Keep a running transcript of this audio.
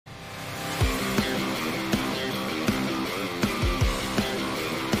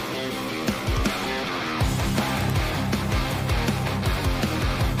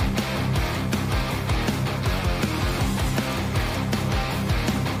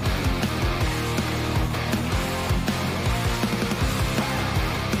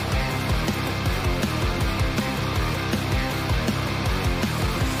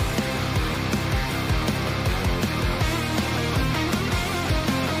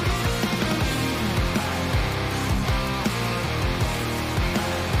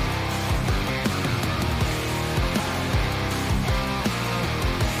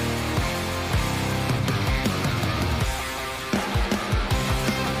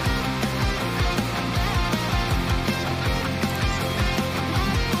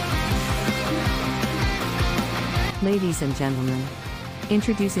Ladies and gentlemen,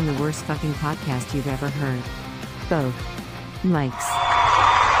 introducing the worst fucking podcast you've ever heard. Both Mikes.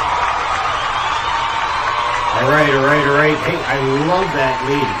 All right. Hey, I love that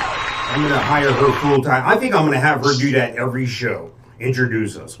lady. I'm going to hire her full time. I think I'm going to have her do that every show.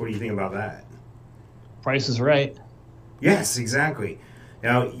 Introduce us. What do you think about that? Price is right. Yes, exactly.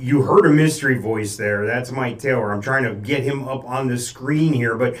 Now, you heard a mystery voice there. That's Mike Taylor. I'm trying to get him up on the screen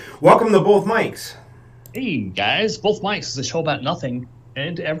here, but welcome to Both Mikes. Hey, guys. Both Mikes is a show about nothing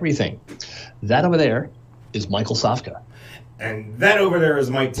and everything. That over there is Michael Safka. And that over there is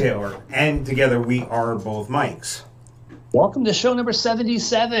Mike Taylor. And together we are Both Mikes. Welcome to show number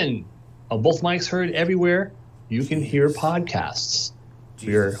 77 of Both Mikes heard everywhere you can hear podcasts.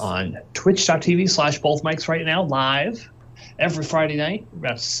 We're on twitch.tv/Both Mikes right now, live, every Friday night,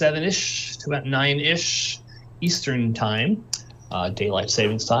 about 7-ish to about 9-ish Eastern time, daylight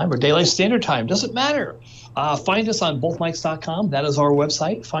savings time or daylight standard time, doesn't matter. Find us on bothmikes.com. That is our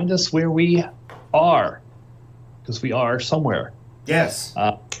website. Find us where we are, because we are somewhere. Yes.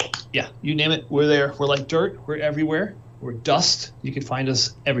 Yeah, you name it, we're there. We're like dirt. We're everywhere. We're dust. You can find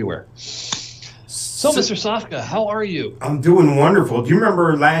us everywhere. So, Mr. Safka, how are you? I'm doing wonderful. Do you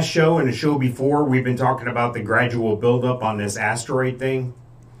remember last show and the show before, we've been talking about the gradual buildup on this asteroid thing?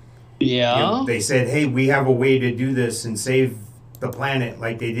 Yeah. You know, they said, hey, we have a way to do this and save the planet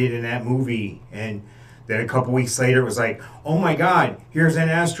like they did in that movie. And then a couple weeks later, it was like, oh my God, here's an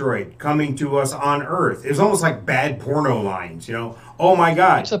asteroid coming to us on Earth. It was almost like bad porno lines, you know? Oh my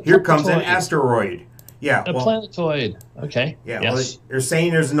God, here comes an asteroid. Yeah, a planetoid. Okay. Yeah, yes. well, they're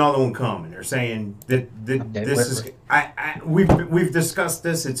saying there's another one coming. They're saying that this is. We've discussed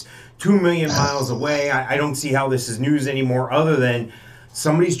this. It's 2 million miles away. I don't see how this is news anymore, other than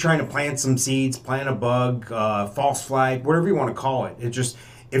somebody's trying to plant some seeds, plant a bug, false flag, whatever you want to call it. It just,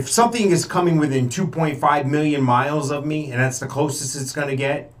 if something is coming within 2.5 million miles of me, and that's the closest it's going to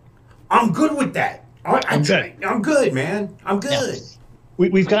get, I'm good with that. I'm good, man. I'm good. Yeah.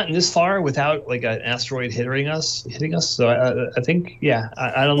 We've gotten this far without like an asteroid hitting us. So I think, yeah,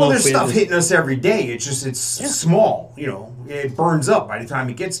 I don't know. Well, there's stuff hitting us every day. It's just small. You know, it burns up by the time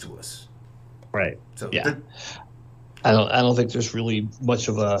it gets to us. Right. So yeah. I don't think there's really much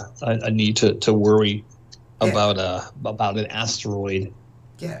of a need to worry about an asteroid.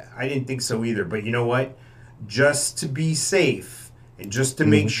 Yeah, I didn't think so either. But you know what? Just to be safe and just to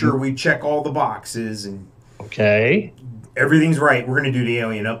make sure we check all the boxes and everything's right, we're going to do the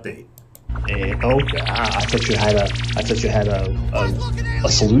alien update. Okay. I thought you had a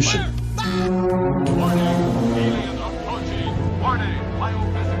solution. Warning, alien approaching. Warning,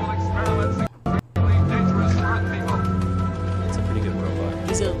 biophysical experiments extremely dangerous for Earth people. It's a pretty good robot.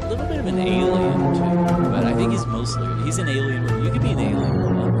 He's a little bit of an alien too, but I think he's an alien. You could be an alien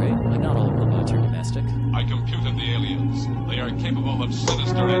robot, right? Like not all robots are domestic. I computed the aliens. They are capable of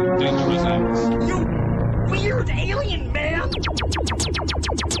sinister and dangerous acts. You weird alien man!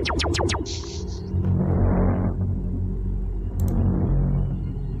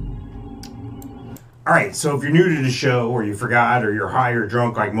 All right, so if you're new to the show, or you forgot, or you're high or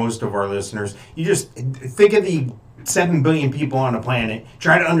drunk like most of our listeners, you just think of the 7 billion people on the planet.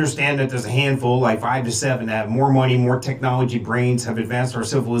 Try to understand that there's a handful, like 5 to 7, that have more money, more technology, brains, have advanced our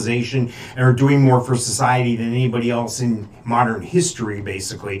civilization, and are doing more for society than anybody else in modern history,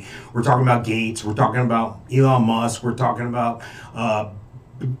 basically. We're talking about Gates. We're talking about Elon Musk. We're talking about,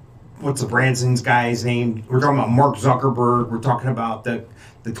 what's the Branson's guy's name? We're talking about Mark Zuckerberg. We're talking about the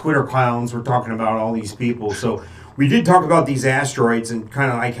Twitter clowns. We're talking about all these people. So we did talk about these asteroids and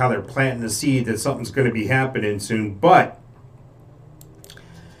kind of like how they're planting the seed that something's going to be happening soon. But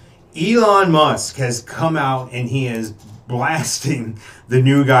Elon Musk has come out and he is blasting the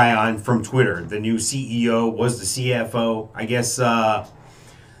new guy from Twitter. The new CEO was the CFO. I guess the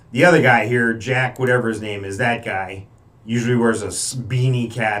other guy here, Jack, whatever his name is, that guy usually wears a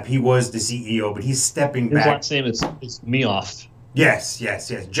beanie cap. He was the CEO, but he's stepping back. His last name is Meoff. Yes.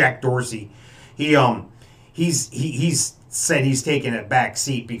 Jack Dorsey. He's said he's taking a back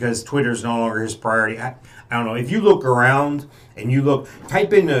seat because Twitter's no longer his priority. I don't know. If you look around and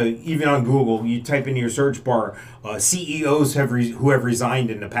type in even on Google, you type into your search bar CEOs who have resigned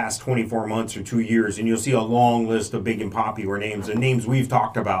in the past 24 months or 2 years, and you'll see a long list of big and popular names and names we've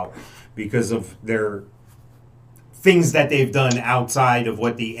talked about because of their things that they've done outside of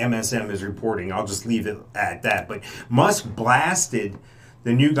what the MSM is reporting. I'll just leave it at that. But Musk blasted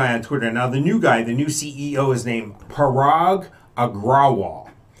the new guy on Twitter. Now, the new CEO is named Parag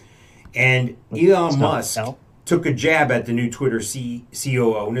Agrawal. And Elon Musk took a jab at the new Twitter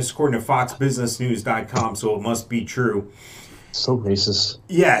COO. And this is according to FoxBusinessNews.com, so it must be true. So racist.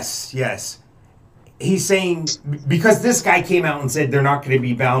 Yes. he's saying because this guy came out and said they're not going to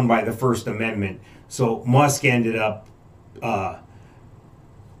be bound by the First Amendment, so Musk ended up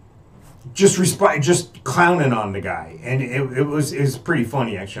just clowning on the guy, and it was pretty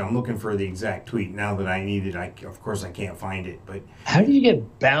funny actually. I'm looking for the exact tweet now that I need it. Of course I can't find it, but how do you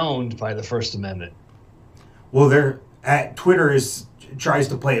get bound by the First Amendment? Well, Twitter tries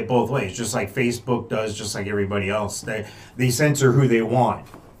to play it both ways, just like Facebook does, just like everybody else. They censor who they want.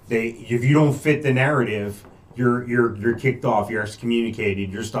 If you don't fit the narrative, you're kicked off, you're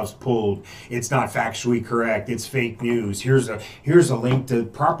excommunicated, your stuff's pulled. It's not factually correct. It's fake news. Here's a link to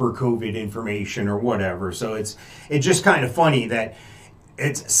proper COVID information or whatever. So it's just kind of funny that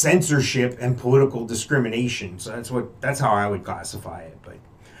it's censorship and political discrimination. So that's how I would classify it. But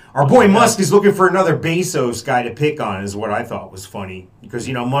our boy Musk is looking for another Bezos guy to pick on, is what I thought was funny, because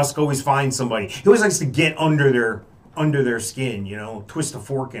Musk always finds somebody. He always likes to get under their skin, twist a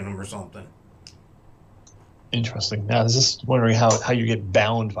fork in them or something. Interesting. Now, I was just wondering how you get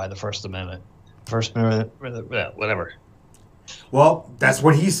bound by the First Amendment. First Amendment, whatever. Well, that's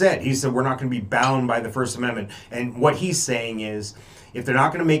what he said. He said we're not going to be bound by the First Amendment. And what he's saying is, if they're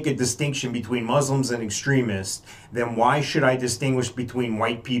not going to make a distinction between Muslims and extremists, then why should I distinguish between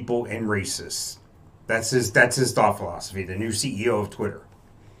white people and racists? That's his thought philosophy, the new CEO of Twitter.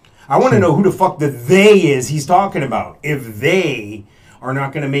 I want to know who the fuck the they is he's talking about. If they are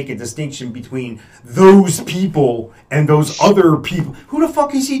not going to make a distinction between those people and those other people, who the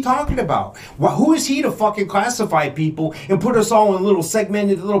fuck is he talking about? Who is he to fucking classify people and put us all in little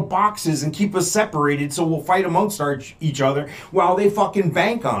segmented little boxes and keep us separated so we'll fight amongst each other while they fucking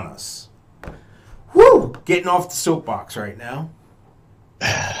bank on us? Woo! Getting off the soapbox right now.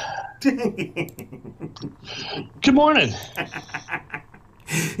 Good morning.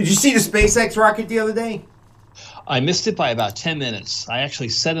 Did you see the SpaceX rocket the other day? I missed it by about 10 minutes. I actually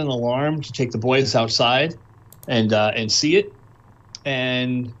set an alarm to take the boys outside and see it,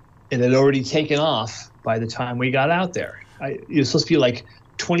 and it had already taken off by the time we got out there. It was supposed to be like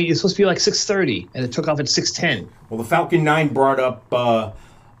 20. It's supposed to be like 6:30, and it took off at 6:10. Well, the Falcon 9 brought up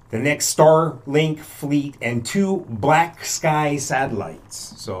the next Starlink fleet and 2 black sky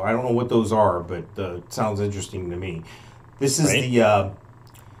satellites. So I don't know what those are, but it sounds interesting to me. This is right.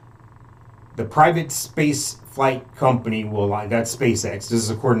 The private space flight company that's SpaceX. This is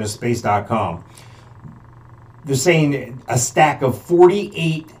according to space.com. They're saying a stack of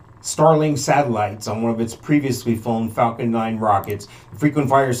 48 Starlink satellites on one of its previously flown Falcon 9 rockets. The frequent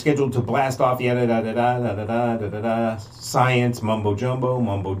fire is scheduled to blast off yada da da da da da da da da da. Science mumbo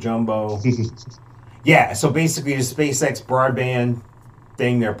jumbo. Yeah, so basically the SpaceX broadband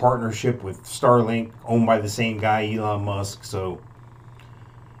thing, their partnership with Starlink, owned by the same guy, Elon Musk. So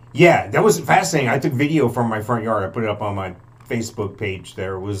yeah, that was fascinating. I took video from my front yard. I put it up on my Facebook page.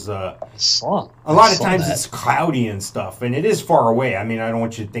 There was a lot of times it's cloudy and stuff, and it is far away. I mean, I don't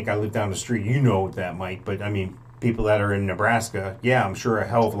want you to think I live down the street. You know what that might, but I mean, people that are in Nebraska, yeah, I'm sure a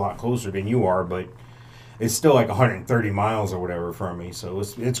hell of a lot closer than you are, but it's still like 130 miles or whatever from me. So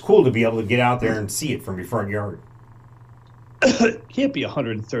it's cool to be able to get out there and see it from your front yard. It can't be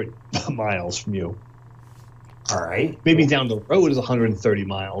 130 miles from you. All right. Maybe down the road is 130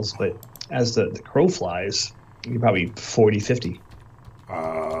 miles, but as the crow flies, you're probably 40, 50.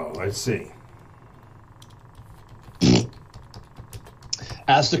 Let's see.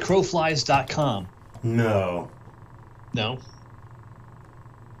 AsTheCrowFlies.com. No.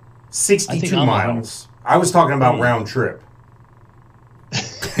 62 miles. I was talking about round trip.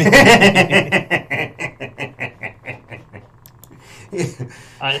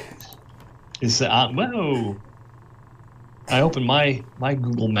 Whoa. I open my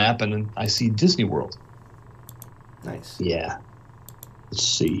Google map and then I see Disney World. Nice. Yeah. Let's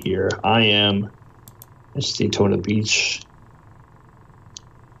see here. It's Daytona Beach,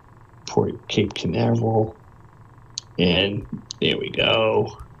 Port Cape Canaveral, and there we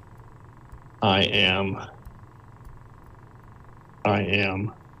go. I am.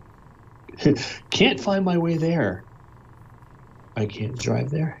 Can't find my way there. I can't drive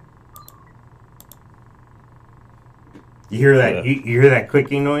there. You hear that? You hear that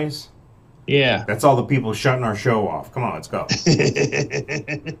clicking noise? Yeah. That's all the people shutting our show off. Come on, let's go.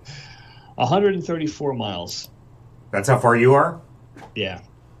 134 miles. That's how far you are? Yeah.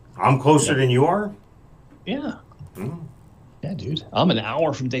 I'm closer than you are? Yeah. Mm. Yeah, dude. I'm an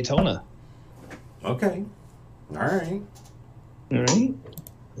hour from Daytona. Okay. All right.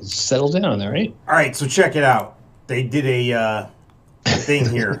 Settle down there, right? All right, so check it out. They did a thing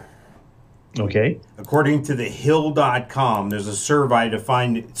here. Okay. According to thehill.com, there's a survey to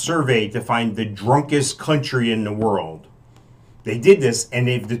find the drunkest country in the world. They did this, and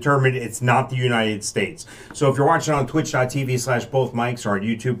they've determined it's not the United States. So if you're watching on twitch.tv/both mics or on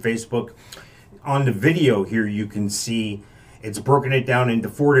YouTube, Facebook, on the video here, you can see it's broken it down into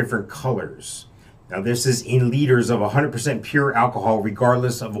 4 different colors. Now, this is in liters of 100% pure alcohol,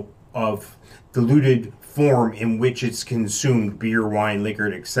 regardless of diluted form in which it's consumed, beer, wine,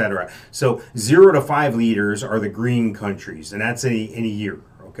 liquor, etc. So 0 to 5 liters are the green countries, and that's in a year,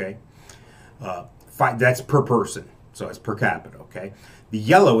 okay? That's per person, so it's per capita, okay? The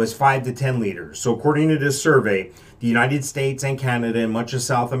yellow is 5 to 10 liters. So according to this survey, the United States and Canada and much of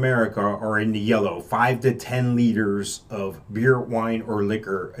South America are in the yellow, 5 to 10 liters of beer, wine, or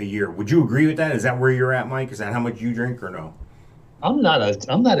liquor a year. Would you agree with that? Is that where you're at, Mike? Is that how much you drink or no? I'm not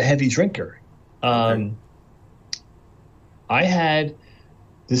a heavy drinker. Okay. I had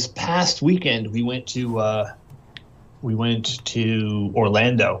this past weekend. We went to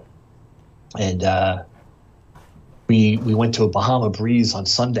Orlando, and we went to a Bahama Breeze on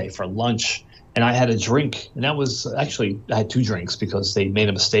Sunday for lunch. And I had a drink, and that was actually, I had 2 drinks because they made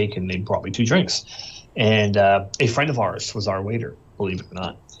a mistake and they brought me 2 drinks. And a friend of ours was our waiter, believe it or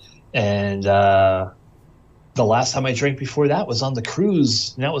not. And the last time I drank before that was on the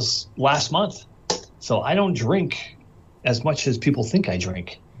cruise, and that was last month. So I don't drink as much as people think I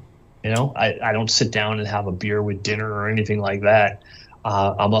drink. You know, I don't sit down and have a beer with dinner or anything like that.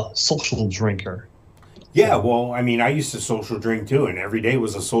 I'm a social drinker. Yeah, well, I mean, I used to social drink too, and every day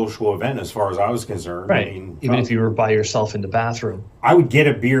was a social event as far as I was concerned. Right. I mean, Even if you were by yourself in the bathroom. I would get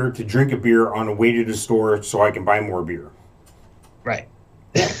a beer to drink a beer on the way to the store so I can buy more beer. Right.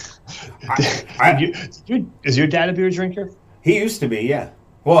 I, Is your dad a beer drinker? he used to be, yeah.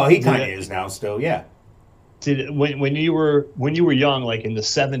 Well, he kind of is now still, yeah. When you were young, like in the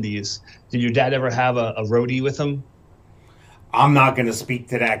 70s, did your dad ever have a roadie with him? I'm not going to speak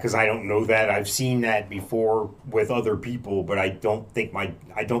to that because I don't know that. I've seen that before with other people, but I don't think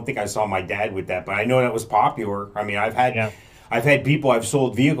I saw my dad with that. But I know that was popular. I mean, I've had people I've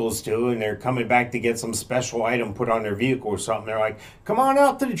sold vehicles to, and they're coming back to get some special item put on their vehicle or something. They're like, "Come on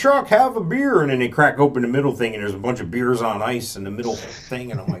out to the truck, have a beer," and then they crack open the middle thing, and there's a bunch of beers on ice in the middle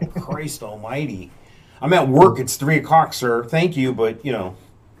thing, and I'm like, Christ Almighty! I'm at work. It's 3:00, sir. Thank you, but you know,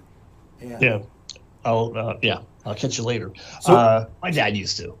 Yeah. I'll catch you later. So, my dad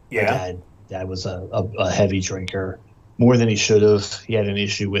used to. Yeah. My dad was a heavy drinker, more than he should have. He had an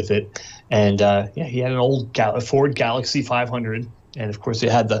issue with it. And, he had an old Ford Galaxy 500. And, of course,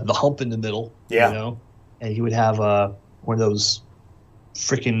 it had the hump in the middle. Yeah. You know? And he would have one of those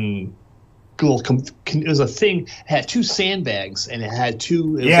freaking cool. It was a thing. It had 2 sandbags, and it had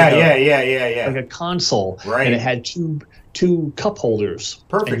 2. It was yeah. like a console. Right. And it had two cup holders.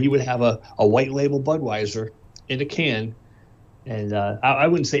 Perfect. And he would have a white label Budweiser in a can, and I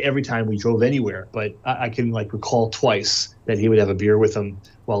wouldn't say every time we drove anywhere, but I can recall twice that he would have a beer with him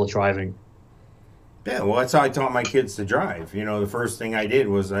while driving. Yeah, well, that's how I taught my kids to drive. You know, the first thing I did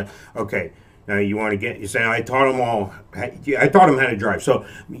was, okay, now you say I taught them how to drive. So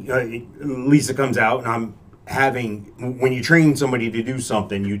Lisa comes out, and I'm when you train somebody to do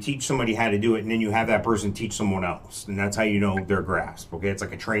something, you teach somebody how to do it, and then you have that person teach someone else, and that's how you know their grasp. Okay, it's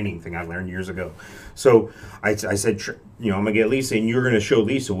like a training thing I learned years ago. So I said, I'm gonna get Lisa, and you're gonna show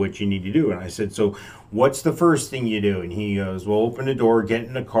Lisa what you need to do. And I said, so what's the first thing you do? And he goes, well, open the door, get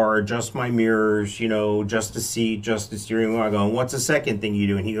in the car, adjust my mirrors, adjust the seat, adjust the steering wheel. I go, and what's the second thing you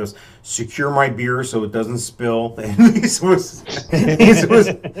do? And he goes, secure my beer so it doesn't spill. And Lisa was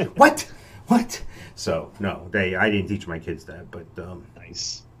what? So no, I didn't teach my kids that, but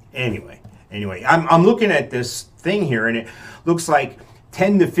Nice. Anyway, I'm looking at this thing here, and it looks like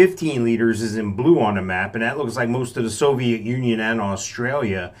 10 to 15 liters is in blue on the map, and that looks like most of the Soviet Union and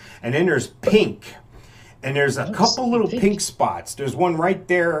Australia. And then there's pink, and there's a couple little pink spots. There's one right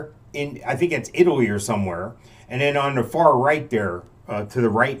there I think it's Italy or somewhere, and then on the far right there, to the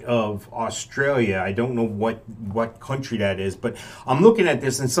right of Australia. I don't know what country that is, but I'm looking at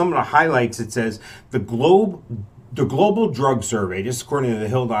this, and some of the highlights, it says the Global Drug Survey, this is according to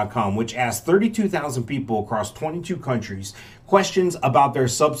thehill.com, which asked 32,000 people across 22 countries questions about their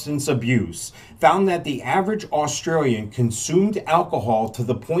substance abuse, found that the average Australian consumed alcohol to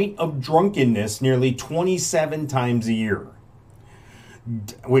the point of drunkenness nearly 27 times a year,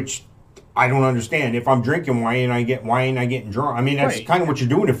 which I don't understand. If I'm drinking, why ain't I getting drunk? I mean, that's kind of what you're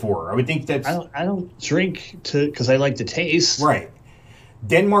doing it for. I would think that's... I don't drink because I like the taste. Right.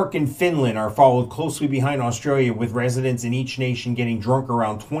 Denmark and Finland are followed closely behind Australia, with residents in each nation getting drunk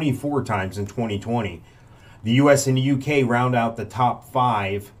around 24 times in 2020. The U.S. and the U.K. round out the top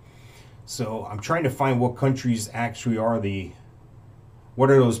 5. So I'm trying to find what countries actually are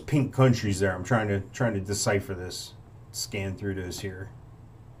what are those pink countries there? I'm trying to decipher this. scan through this here.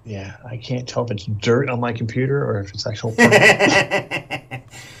 Yeah, I can't tell if it's dirt on my computer or if it's actual.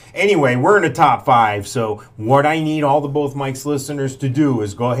 Anyway, we're in the top 5. So what I need all the Both Mics listeners to do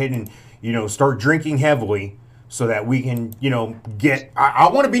is go ahead and, start drinking heavily so that we can, get... I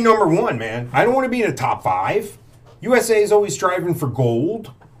want to be number 1, man. I don't want to be in the top 5. USA is always striving for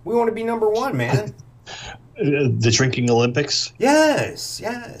gold. We want to be number 1, man. The drinking Olympics? Yes.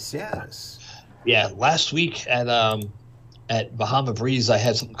 Yeah, last week at Bahama Breeze, I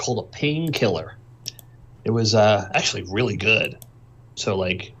had something called a painkiller. It was actually really good. So,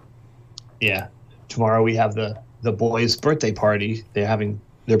 tomorrow we have the boys' birthday party. They're having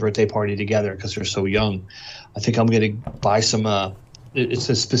their birthday party together because they're so young. I think I'm going to buy some. It's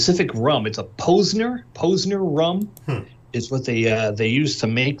a specific rum. It's a Posner rum. Is what they use to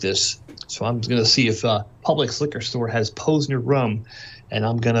make this. So I'm going to see if Publix liquor store has Posner rum, and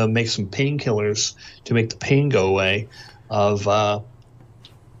I'm going to make some painkillers to make the pain go away of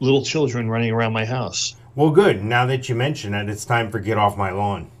little children running around my house. Well, good. Now that you mention it, it's time for Get Off My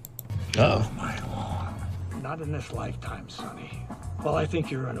Lawn. Oh. My lawn. Not in this lifetime, Sonny. Well, I think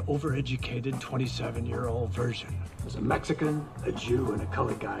you're an overeducated 27-year-old version. There's a Mexican, a Jew, and a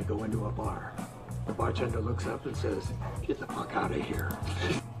colored guy go into a bar. The bartender looks up and says, "Get the fuck out of here.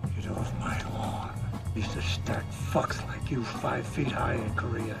 Get off my lawn. Used to stack fucks like you 5 feet high in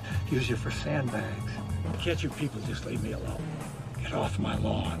Korea. Use you for sandbags. Can't you people just leave me alone? Get off my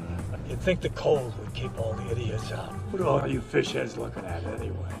lawn." You'd think the cold would keep all the idiots out. What are all you fish heads looking at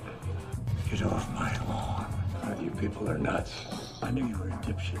anyway? Get off my lawn. You people are nuts. I knew you were a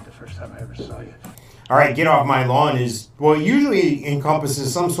dipshit the first time I ever saw you. All right, Get Off My Lawn is, well, it usually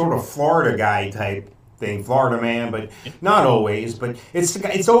encompasses some sort of Florida guy type thing, Florida man, but not always. But it's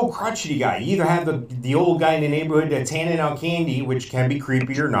the old crotchety guy. You either have the old guy in the neighborhood that's handing out candy, which can be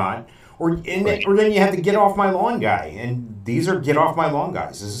creepy or not, or then you have the Get Off My Lawn guy. And these are Get Off My Lawn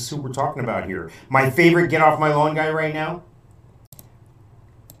guys. This is who we're talking about here. My favorite Get Off My Lawn guy right now?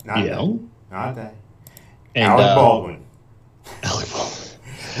 Not that. And, Alec Baldwin. Alec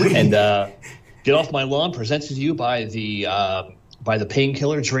Baldwin. And Get Off My Lawn presented to you by the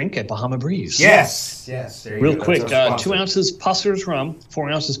painkiller drink at Bahama Breeze. Yes. There you Real go. quick, 2 ounces Pusser's rum, 4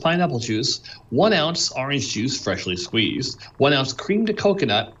 ounces pineapple juice, 1 ounce orange juice, freshly squeezed, 1 ounce cream to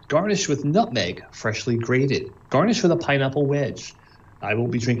coconut, garnished with nutmeg, freshly grated, garnished with a pineapple wedge. I will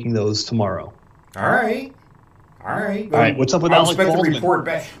be drinking those tomorrow. All right. What's up with I'll Alec expect Baldwin? the report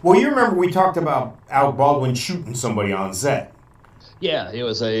back. Well, you remember we talked about Alec Baldwin shooting somebody on set. Yeah, it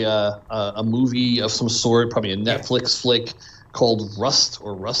was a movie of some sort, probably a Netflix flick called Rust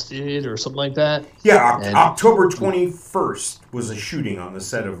or Rusted or something like that. Yeah, October 21st was a shooting on the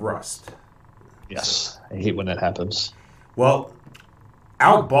set of Rust. Yes, I hate when that happens. Well,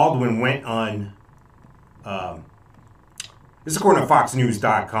 Alec Baldwin went on... this is according to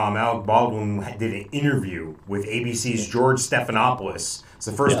FoxNews.com. Alec Baldwin did an interview with ABC's George Stephanopoulos. It's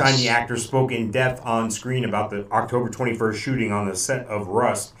the first time the actor spoke in depth on screen about the October 21st shooting on the set of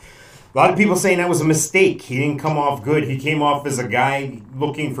Rust. A lot of people saying that was a mistake. He didn't come off good. He came off as a guy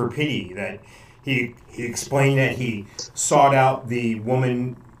looking for pity. That he explained that he sought out the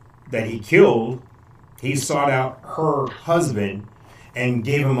woman that he killed. He sought out her husband and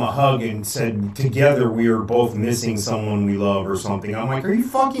gave him a hug and said, "Together we are both missing someone we love," or something. I'm like, are you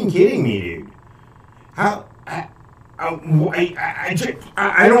fucking kidding me, dude? How? I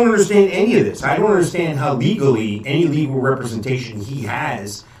don't understand any of this. I don't understand how legally any legal representation he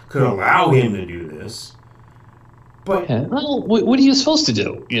has could allow him to do this. But well, what are you supposed to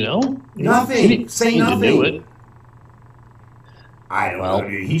do? Nothing. Say nothing. Do it. I don't know,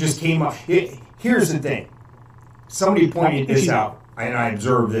 dude. He just came up. Here's the thing. Somebody pointed this out. And I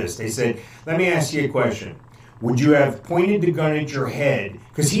observed this. They said, "Let me ask you a question. Would you have pointed the gun at your head?"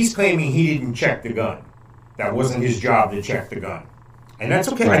 Because he's claiming he didn't check the gun. That wasn't his job to check the gun. And that's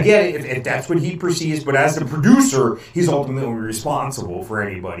okay. Right. I get it if that's what he perceives. But as the producer, he's ultimately responsible for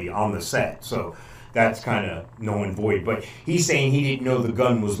anybody on the set. So that's kind of null and void. But he's saying he didn't know the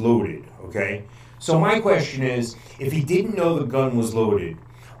gun was loaded. Okay? So my question is, if he didn't know the gun was loaded,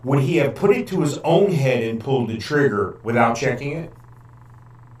 would he have put it to his own head and pulled the trigger without checking it?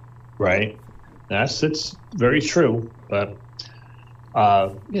 Right. It's very true. But,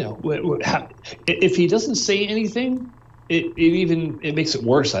 if he doesn't say anything, it makes it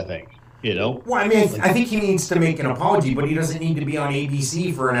worse, I think. Well, I mean, I think he needs to make an apology, but he doesn't need to be on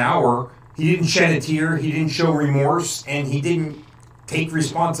ABC for an hour. He didn't shed a tear. He didn't show remorse. And he didn't take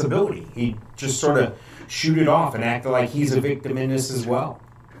responsibility. He just sort of shoot it off and act like he's a victim in this as well.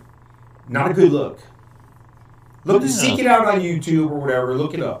 Not a good look. Seek it out on YouTube or whatever.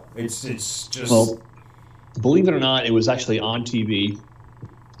 Look it up. It's just. believe it or not, it was actually on TV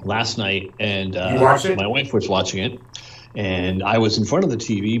last night, and You watched it? my wife was watching it, and I was in front of the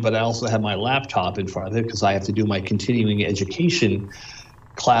TV, but I also had my laptop in front of it because I have to do my continuing education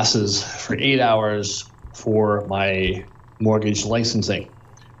classes for 8 hours for my mortgage licensing.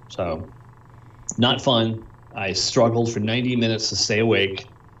 So, not fun. I struggled for 90 minutes to stay awake.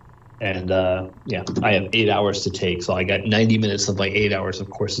 And I have 8 hours to take. So I got 90 minutes of my 8 hours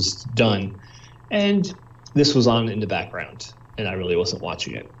of courses done. And this was on in the background. And I really wasn't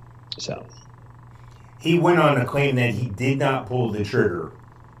watching it. So He went on to claim that he did not pull the trigger.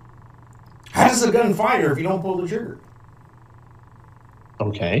 How does a gun fire if you don't pull the trigger?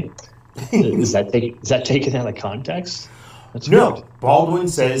 okay. Is that taken out of context? That's No. weird. Baldwin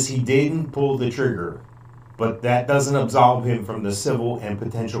says he didn't pull the trigger. But that doesn't absolve him from the civil and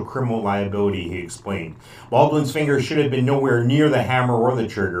potential criminal liability, he explained. Baldwin's finger should have been nowhere near the hammer or the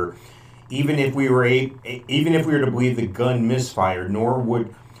trigger, even if we were to believe the gun misfired.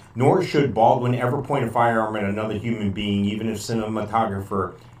 Nor should Baldwin ever point a firearm at another human being, even if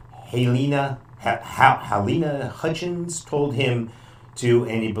cinematographer Helena Hutchins told him to,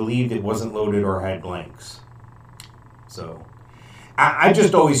 and he believed it wasn't loaded or had blanks. So I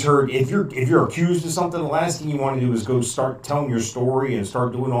just always heard if you're accused of something, the last thing you want to do is go start telling your story and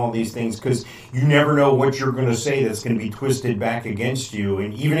start doing all these things, because you never know what you're going to say that's going to be twisted back against you.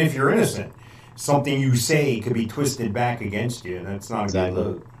 And even if you're innocent, something you say could be twisted back against you, and that's not a good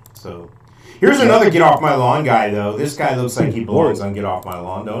look. So here's another get off my lawn guy, though. This guy looks like he belongs on Get Off My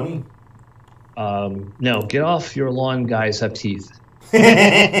Lawn, don't he? No, get off your lawn. Guys have teeth.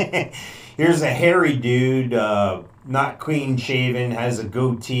 Here's a hairy dude, not clean shaven, has a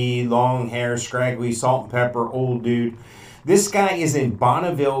goatee, long hair, scraggly, salt and pepper, old dude. This guy is in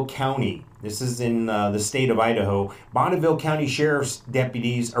Bonneville County. This is in the state of Idaho. Bonneville County Sheriff's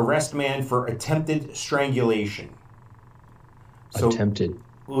deputies arrest man for attempted strangulation. Attempted.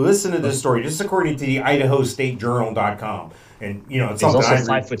 Listen to this story. This is according to the IdahoStateJournal.com. And, you know, it's He's something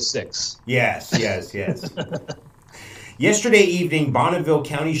also 5'6". Yes. Yesterday evening, Bonneville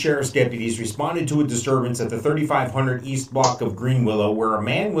County Sheriff's deputies responded to a disturbance at the 3500 East block of Green Willow, where a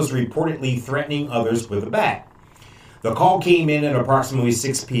man was reportedly threatening others with a bat. The call came in at approximately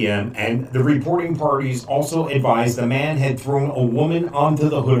 6 p.m., and the reporting parties also advised the man had thrown a woman onto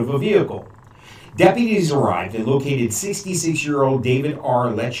the hood of a vehicle. Deputies arrived and located 66-year-old David R.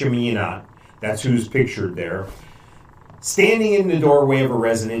 Lechaminat, that's who's pictured there, standing in the doorway of a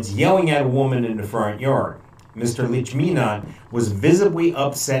residence yelling at a woman in the front yard. Mr. Lechaminat was visibly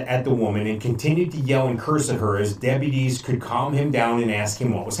upset at the woman and continued to yell and curse at her as deputies could calm him down and ask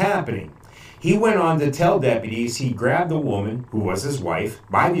him what was happening. He went on to tell deputies he grabbed the woman, who was his wife,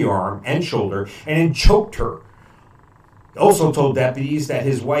 by the arm and shoulder and then choked her. He also told deputies that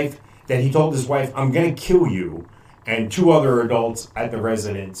he told his wife, "I'm going to kill you," and two other adults at the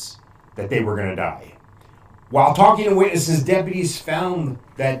residence that they were going to die. While talking to witnesses, deputies found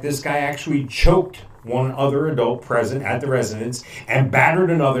that this guy actually choked one other adult present at the residence and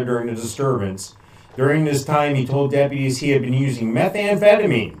battered another during the disturbance. During this time, he told deputies he had been using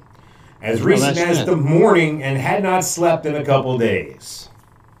methamphetamine as recent as the morning and had not slept in a couple days.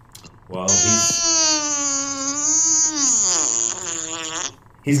 Well,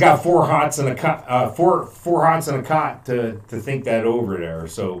 he's got four hots and a cot, four hots and a cot to think that over there.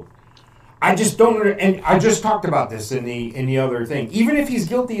 So I just don't, and I just talked about this in the other thing. Even if he's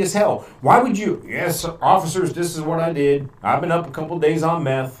guilty as hell, why would you? Yes, officers, this is what I did. I've been up a couple days on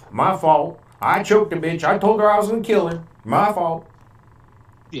meth. My fault. I choked a bitch. I told her I was gonna kill her. My fault.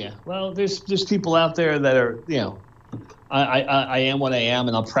 Yeah. Well, there's people out there that are, you know, I am what I am,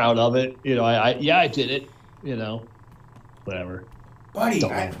 and I'm proud of it. You know, I did it. You know, whatever. Buddy,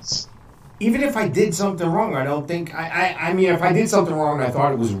 even if I did something wrong, I don't think I mean, if I did something wrong and I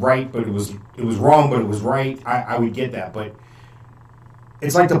thought it was right, but it was wrong, but it was right, I would get that. But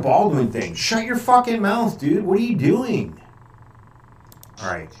it's like the Baldwin thing. Shut your fucking mouth, dude. What are you doing?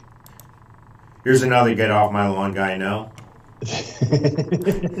 All right. Here's another get off my lawn guy now.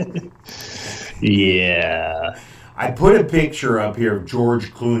 Yeah. I put a picture up here of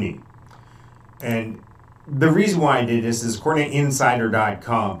George Clooney. And the reason why I did this is according to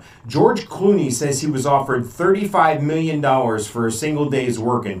Insider.com. George Clooney says he was offered $35 million for a single day's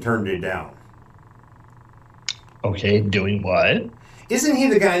work and turned it down. Okay, doing what? Isn't he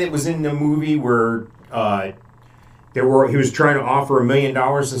the guy that was in the movie where he was trying to offer $1 million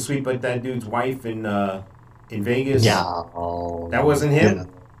to sweep up that dude's wife in Vegas? Yeah. That wasn't him?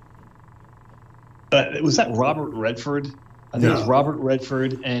 Yeah. Was that Robert Redford? I think it's Robert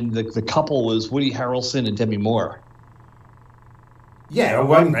Redford, and the couple was Woody Harrelson and Demi Moore. Yeah, it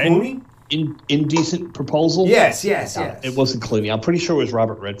wasn't Clooney? Indecent Proposal? Yes. It wasn't Clooney. I'm pretty sure it was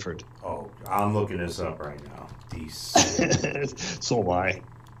Robert Redford. Oh, I'm looking this up right now. Decent. So am I.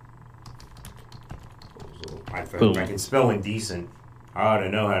 I can spell indecent. I ought to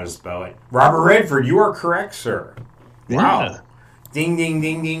know how to spell it. Robert Redford, you are correct, sir. Wow. Yeah. Ding, ding,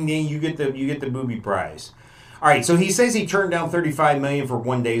 ding, ding, ding. You get the booby prize. All right, so he says he turned down $35 million for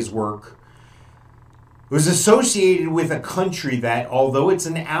one day's work. It was associated with a country that, although it's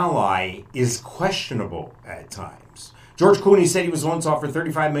an ally, is questionable at times. George Clooney said he was once offered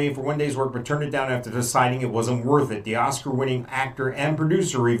 $35 million for one day's work, but turned it down after deciding it wasn't worth it. The Oscar-winning actor and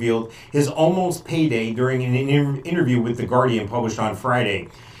producer revealed his almost payday during an interview with The Guardian published on Friday.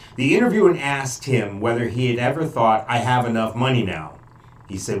 The interviewer asked him whether he had ever thought, I have enough money now.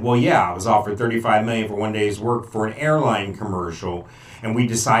 He said, well, yeah, I was offered $35 million for one day's work for an airline commercial, and we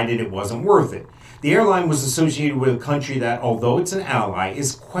decided it wasn't worth it. The airline was associated with a country that, although it's an ally,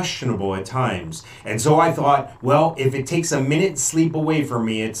 is questionable at times. And so I thought, well, if it takes a minute's sleep away from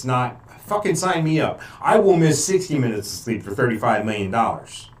me, it's not, fucking sign me up. I will miss 60 minutes of sleep for $35 million.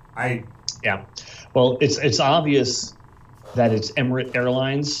 Yeah. Well, it's obvious that it's Emirates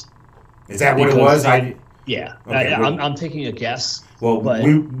Airlines. Is that what it was? Yeah. Okay, I'm taking a guess. Well, but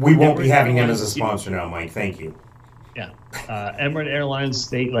we won't be having them Airlines, as a sponsor now, Mike. Thank you. Yeah. Emirates Airlines,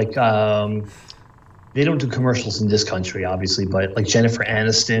 they don't do commercials in this country, obviously, but like Jennifer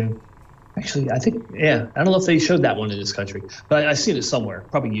Aniston. Actually, I think, I don't know if they showed that one in this country, but I've seen it somewhere,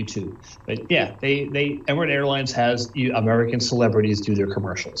 probably YouTube. But yeah, Emirates Airlines has American celebrities do their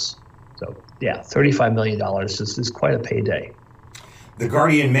commercials. So yeah, $35 million is quite a payday. The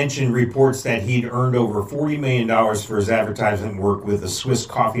Guardian mentioned reports that he'd earned over $40 million for his advertisement work with the Swiss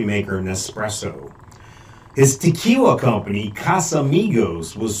coffee maker Nespresso. His tequila company,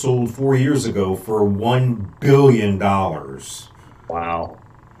 Casamigos, was sold 4 years ago for $1 billion. Wow.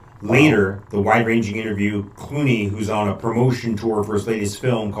 Later, the wide-ranging interview, Clooney, who's on a promotion tour for his latest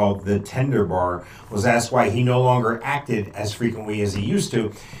film called The Tender Bar, was asked why he no longer acted as frequently as he used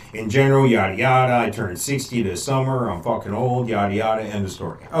to. In general, yada yada, I turned 60 this summer, I'm fucking old, yada yada, end of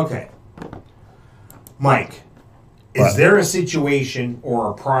story. Okay. Mike, is there a situation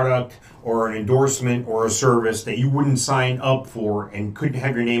or a product or an endorsement or a service that you wouldn't sign up for and couldn't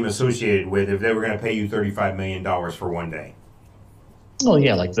have your name associated with if they were going to pay you $35 million for one day? Oh,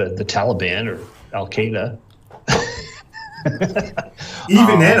 yeah, like the Taliban or Al-Qaeda.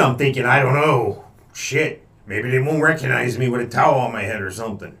 Even then, I'm thinking, I don't know. Shit, maybe they won't recognize me with a towel on my head or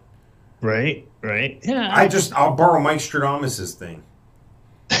something. Right. Yeah. I'll borrow Mike Stradamus's thing.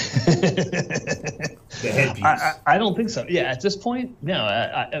 The headpiece. I don't think so. Yeah, at this point, no.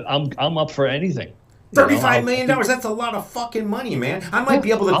 I'm up for anything. $35 million. That's a lot of fucking money, man. I might be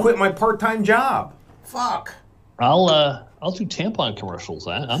able to quit my part-time job. Fuck. I'll do tampon commercials.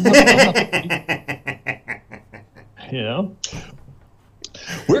 I'm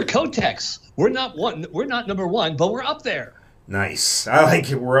we're Kotex. We're not number one, but we're up there. Nice. I like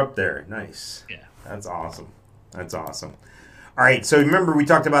it. We're up there. Nice. Yeah. That's awesome. All right. So remember we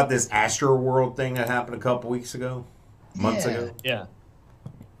talked about this Astroworld thing that happened a couple weeks ago? Months ago? Yeah.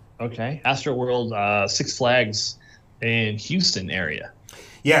 Okay. Astroworld, Six Flags in Houston area.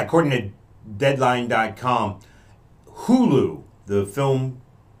 Yeah. According to Deadline.com, Hulu, the film,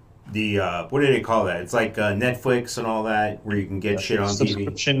 what do they call that? It's like Netflix and all that, where you can get shit on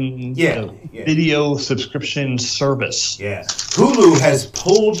subscription, TV. Yeah. Video subscription service. Yeah. Hulu has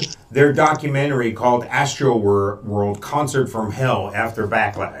pulled their documentary called Astroworld Concert from Hell after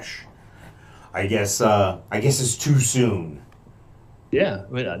backlash. I guess it's too soon. Yeah,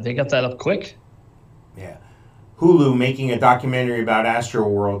 they got that up quick. Yeah. Hulu making a documentary about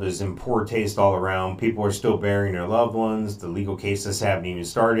Astroworld is in poor taste all around. People are still burying their loved ones. The legal cases haven't even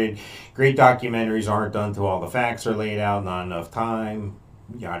started. Great documentaries aren't done till all the facts are laid out. Not enough time.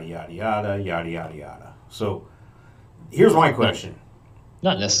 Yada, yada, yada, yada, yada, yada. So here's my question.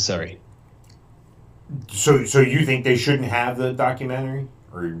 Not necessary. So you think they shouldn't have the documentary?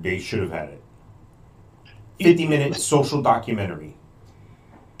 Or they should have had it? 50-minute social documentary.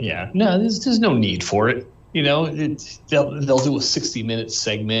 Yeah. No, there's no need for it. You know, they'll do a 60-minute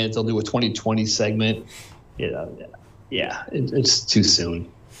segment. They'll do a 2020 segment. It's too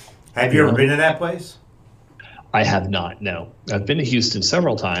soon. Have you ever been to that place? I have not. No, I've been to Houston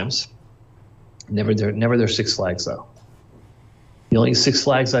several times. Never their Six Flags though. The only Six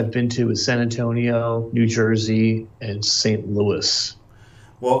Flags I've been to is San Antonio, New Jersey, and St. Louis.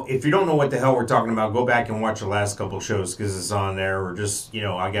 Well, if you don't know what the hell we're talking about, go back and watch the last couple shows because it's on there. Or just,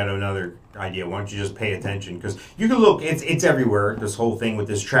 I got another idea. Why don't you just pay attention? Because you can look, it's everywhere. This whole thing with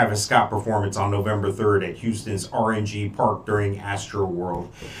this Travis Scott performance on November 3rd at Houston's RNG Park during Astroworld.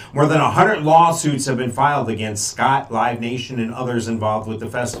 More than 100 lawsuits have been filed against Scott, Live Nation, and others involved with the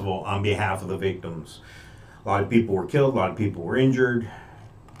festival on behalf of the victims. A lot of people were killed. A lot of people were injured.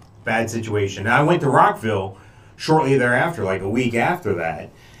 Bad situation. Now, I went to Rockville shortly thereafter, like a week after that,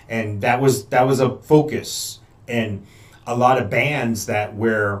 and that was a focus, and a lot of bands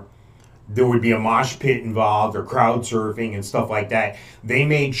where there would be a mosh pit involved or crowd surfing and stuff like that. They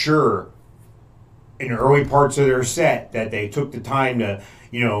made sure in the early parts of their set that they took the time to,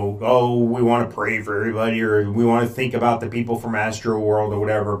 we want to pray for everybody, or we want to think about the people from Astroworld or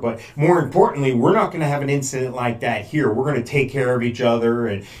whatever. But more importantly, we're not going to have an incident like that here. We're going to take care of each other,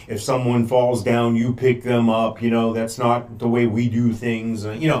 and if someone falls down, you pick them up. That's not the way we do things.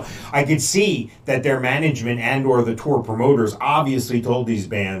 I could see that their management and or the tour promoters obviously told these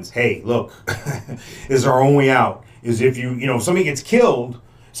bands, hey, look, this is our only out. Is if if somebody gets killed,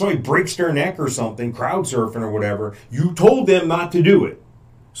 somebody breaks their neck or something, crowd surfing or whatever, you told them not to do it.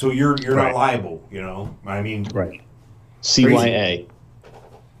 So you're not liable, I mean, right? CYA,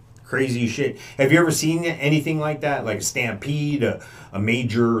 crazy shit. Have you ever seen anything like that, like a stampede, a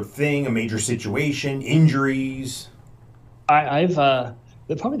major thing, a major situation, injuries? I've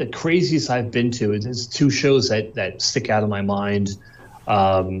probably the craziest I've been to is two shows that stick out of my mind.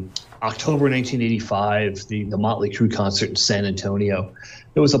 October 1985, the Motley Crue concert in San Antonio.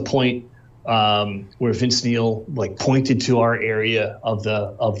 There was a point where Vince Neil pointed to our area of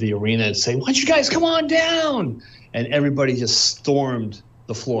the arena and say, "Why don't you guys come on down?" And everybody just stormed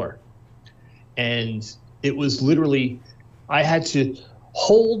the floor. And it was literally, I had to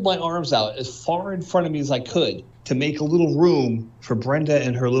hold my arms out as far in front of me as I could to make a little room for Brenda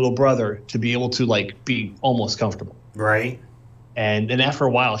and her little brother to be able to be almost comfortable. Right. And then after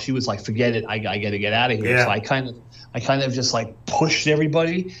a while, she was like, "Forget it, I got to get out of here." Yeah. So I kind of just pushed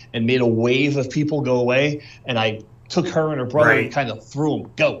everybody and made a wave of people go away. And I took her and her brother and kind of threw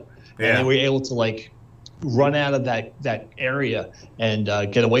them, go. Yeah. And they were able to run out of that area and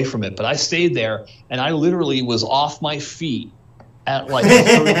get away from it. But I stayed there, and I literally was off my feet at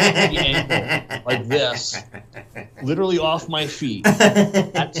 30 ankle, like this, literally off my feet.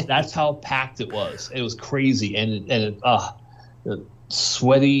 That's how packed it was. It was crazy, the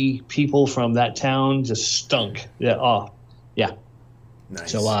sweaty people from that town just stunk. Yeah.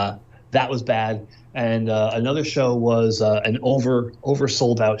 Nice. So that was bad. And another show was an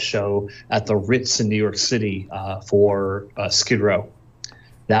oversold out show at the Ritz in New York City for Skid Row.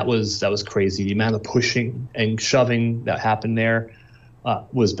 That was crazy. The amount of pushing and shoving that happened there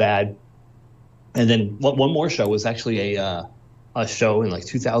was bad. And then one more show was actually a show in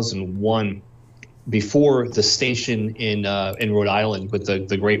 2001. Before the station in Rhode Island with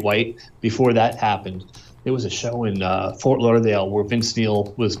the Great White, before that happened, there was a show in Fort Lauderdale where Vince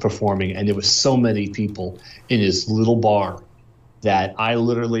Neil was performing, and there was so many people in his little bar that I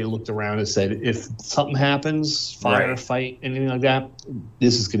literally looked around and said, if something happens, fire, fight, anything like that,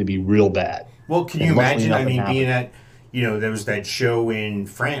 this is going to be real bad. Well, can you imagine, being at, there was that show in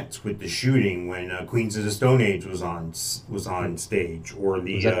France with the shooting when Queens of the Stone Age was on stage, or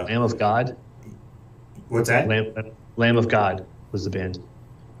the... Was that Lamb of God? What's that? Lamb of God was the band.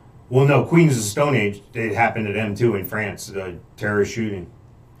 Well, no, Queens of the Stone Age, it happened to them too in France, the terrorist shooting.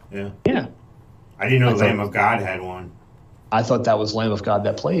 Yeah. Yeah. I didn't know Lamb of God had one. I thought that was Lamb of God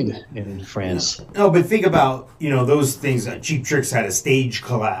that played in France. No, but think about, those things. Cheap Tricks had a stage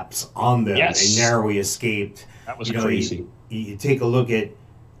collapse on them. Yes. They narrowly escaped. That was crazy. You take a look at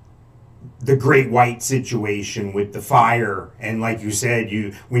the Great White situation with the fire, and like you said,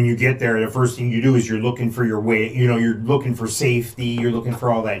 when you get there, the first thing you do is you're looking for your way. You're looking for safety. You're looking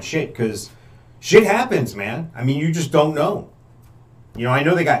for all that shit, because shit happens, man. You just don't know. I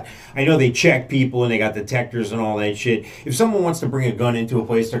know they check people and they got detectors and all that shit. If someone wants to bring a gun into a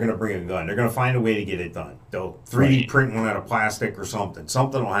place, they're going to bring a gun. They're going to find a way to get it done. They'll 3D print one out of plastic or something.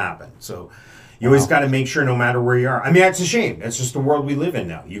 Something will happen. So you always got to make sure, no matter where you are. That's a shame. That's just the world we live in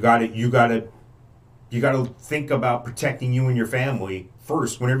now. You got to think about protecting you and your family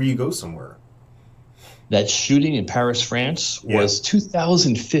first whenever you go somewhere. That shooting in Paris, France was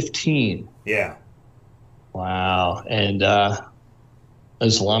 2015. Yeah. Wow. And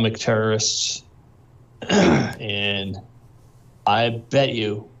Islamic terrorists, and I bet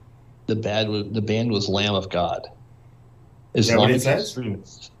you the band was Lamb of God. Is that what it says?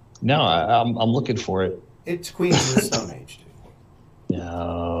 No, I'm looking for it. It's Queens of the Stone Age, dude.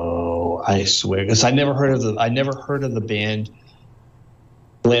 No, I swear, because I never heard of the band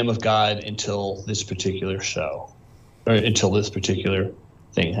Lamb of God until this particular show, or until this particular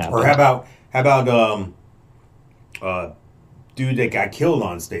thing happened. Or how about dude that got killed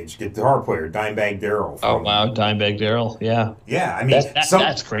on stage, guitar player, Dimebag Darrell. Oh wow, Dimebag Darrell, yeah. Yeah, I mean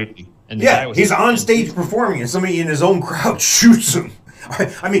that's crazy. And he's on stage performing and somebody in his own crowd shoots him.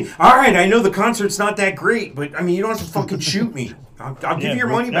 I mean, all right, I know the concert's not that great, but I mean, you don't have to fucking shoot me. I'll give you your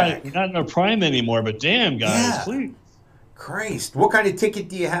money back. You're not in a prime anymore, but damn, guys, please. Christ, what kind of ticket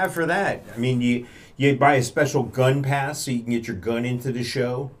do you have for that? I mean, you buy a special gun pass so you can get your gun into the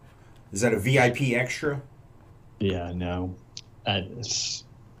show? Is that a VIP extra? Yeah, no. It's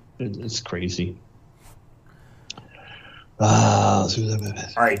crazy. All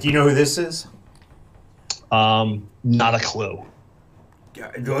right, do you know who this is? Not a clue.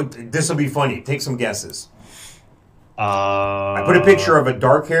 This will be funny. Take some guesses. I put a picture of a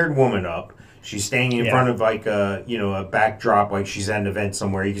dark-haired woman up. She's standing in front of like a backdrop, like she's at an event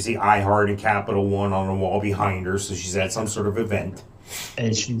somewhere. You can see I Heart and Capital One on the wall behind her, so she's at some sort of event.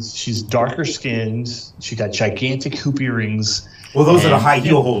 And she's darker skinned. She got gigantic hoop earrings. Well, those are the high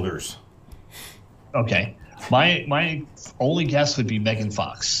heel holders. Okay, my only guess would be Megan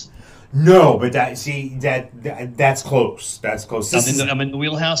Fox. No, but that's close. That's close. I'm in the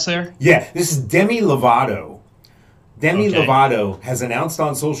wheelhouse there. Yeah, this is Demi Lovato. Demi Lovato has announced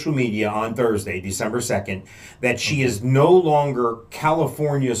on social media on Thursday, December 2nd, that she is no longer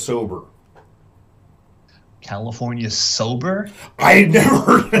California sober. California sober? I had never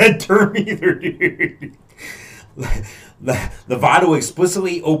heard that term either, dude. Lovato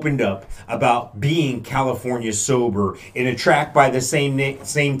explicitly opened up about being California sober in a track by the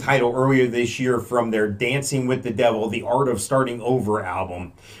same title earlier this year from their Dancing with the Devil, The Art of Starting Over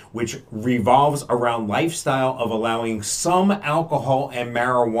album, which revolves around lifestyle of allowing some alcohol and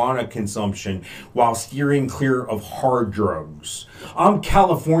marijuana consumption while steering clear of hard drugs. I'm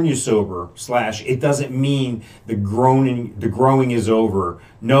California sober / it doesn't mean the growing is over.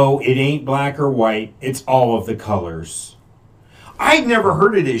 No, it ain't black or white. It's all of the colors. I've never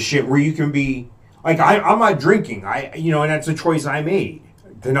heard of this shit where you can be like, I'm not drinking. And that's a choice I made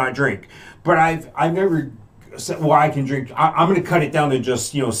to not drink. But I've never said, well, I can drink. I'm going to cut it down to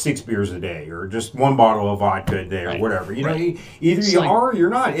just 6 beers a day or just 1 bottle of vodka a day or whatever. Either it's you are or you're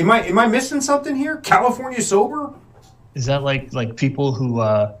not. Am I missing something here? California sober? Is that like people who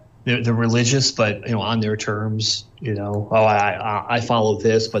they're religious but on their terms? I follow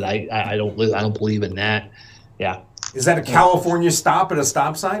this, but I don't believe in that. Yeah. Is that a California stop at a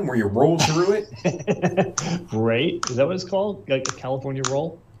stop sign where you roll through it? Right. Is that what it's called? Like a California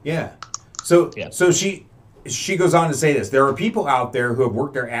roll? Yeah. So she goes on to say this. There are people out there who have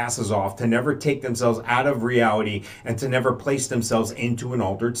worked their asses off to never take themselves out of reality and to never place themselves into an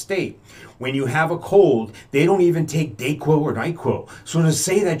altered state. When you have a cold, they don't even take Dayquil or NyQuil. So to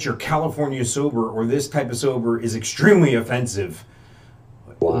say that you're California sober or this type of sober is extremely offensive.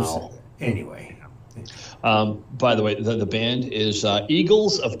 Wow. Anyway. By the way, the band is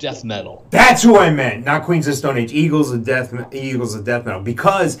Eagles of Death Metal. That's who I meant, not Queens of Stone Age. Eagles of Death Metal,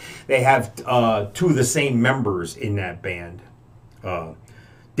 because they have 2 of the same members in that band.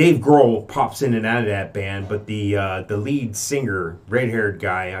 Dave Grohl pops in and out of that band, but the lead singer, red-haired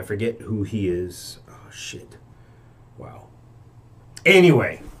guy, I forget who he is. Oh shit! Wow.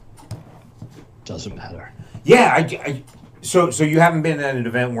 Anyway, doesn't matter. Yeah, So you haven't been at an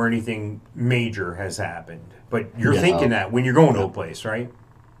event where anything major has happened, but you're thinking that when you're going to a place, right?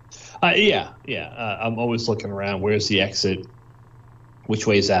 Yeah. I'm always looking around. Where's the exit? Which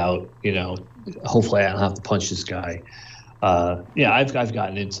way's out? Hopefully I don't have to punch this guy. I've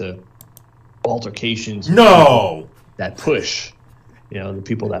gotten into altercations. No, that push. The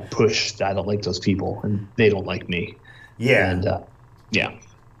people that push. I don't like those people, and they don't like me. Yeah, and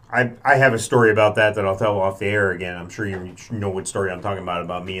I have a story about that I'll tell off the air again. I'm sure you know what story I'm talking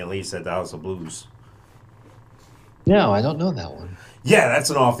about me at least at the House of Blues. No, I don't know that one. Yeah, that's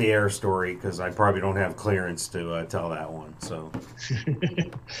an off the air story because I probably don't have clearance to tell that one. So,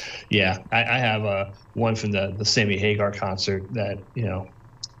 yeah, I have one from the Sammy Hagar concert that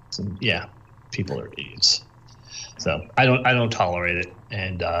people are idiots. So I don't tolerate it,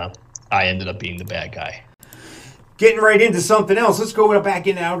 and I ended up being the bad guy. Getting right into something else. Let's go back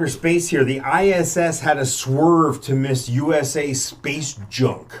into outer space here. The ISS had a swerve to miss USA space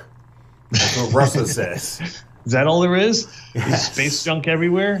junk. That's what Russell says. Is that all there is? Yes. Space junk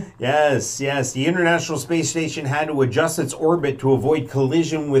everywhere? Yes. The International Space Station had to adjust its orbit to avoid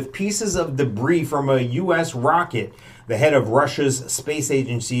collision with pieces of debris from a U.S. rocket. The head of Russia's space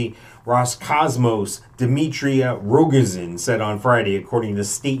agency, Roscosmos, Dmitry Rogozin, said on Friday, according to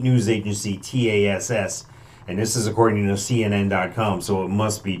state news agency TASS. And this is according to CNN.com, so it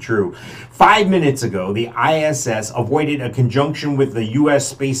must be true. 5 minutes ago, the ISS avoided a conjunction with the U.S.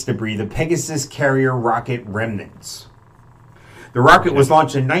 space debris, the Pegasus carrier rocket remnants. The rocket was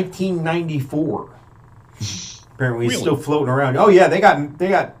launched in 1994. Apparently, it's still floating around. Oh yeah, they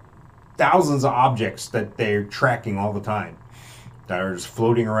got thousands of objects that they're tracking all the time that are just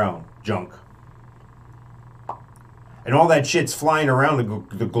floating around, junk. And all that shit's flying around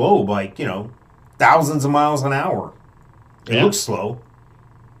the globe like, thousands of miles an hour. It looks slow.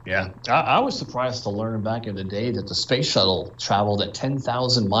 Yeah. I was surprised to learn back in the day that the space shuttle traveled at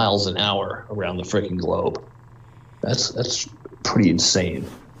 10,000 miles an hour around the freaking globe. That's pretty insane.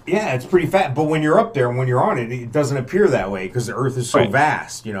 Yeah, it's pretty fast. But when you're up there and when you're on it, it doesn't appear that way because the Earth is so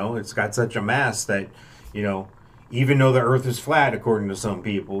vast. It's got such a mass that, even though the Earth is flat, according to some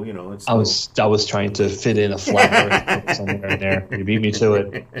people, it's. I was trying to fit in a flat Earth somewhere in there. You beat me to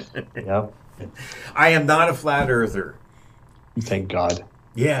it. Yep. I am not a flat earther. Thank God.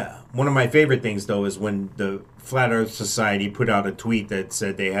 Yeah. One of my favorite things, though, is when the Flat Earth Society put out a tweet that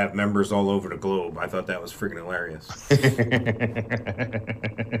said they have members all over the globe. I thought that was freaking hilarious.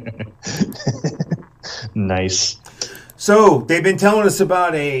 Nice. So, they've been telling us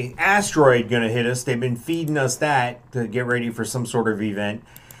about a asteroid going to hit us. They've been feeding us that to get ready for some sort of event.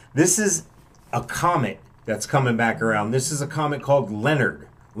 This is a comet that's coming back around. This is a comet called Leonard.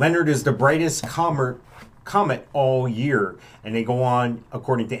 Leonard is the brightest comet all year. And they go on,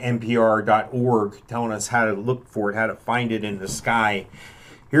 according to NPR.org, telling us how to look for it, how to find it in the sky.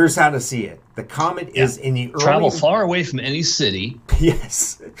 Here's how to see it. The comet is in the early... Travel far away from any city.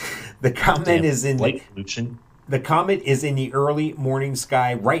 Yes. The comet is in... Light pollution. The comet is in the early morning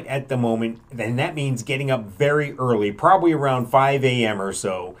sky right at the moment, and that means getting up very early, probably around 5 a.m. or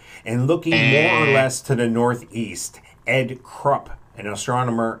so, and looking more or less to the northeast. Ed Krupp, an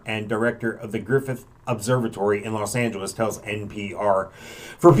astronomer and director of the Griffith Observatory in Los Angeles, tells NPR.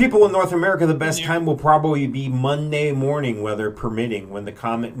 For people in North America, the best time will probably be Monday morning, weather permitting, when the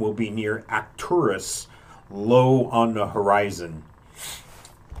comet will be near Arcturus, low on the horizon.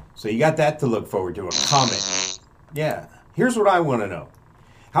 So you got that to look forward to, a comet. Yeah. Here's what I want to know.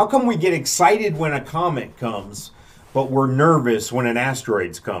 How come we get excited when a comet comes, but we're nervous when an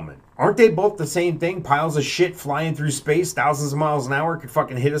asteroid's coming? Aren't they both the same thing? Piles of shit flying through space, thousands of miles an hour, could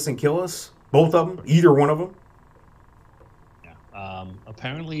fucking hit us and kill us? Both of them? Either one of them? Yeah.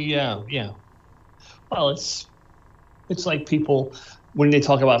 Apparently, yeah. Well, it's like people, when they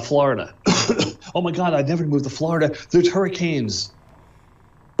talk about Florida. Oh my God, I'd never move to Florida. There's hurricanes.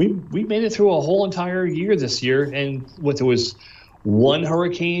 We made it through a whole entire year this year, and there was one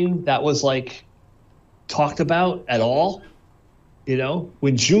hurricane that was like talked about at all.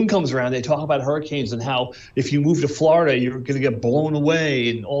 When June comes around, they talk about hurricanes and how if you move to Florida, you're going to get blown away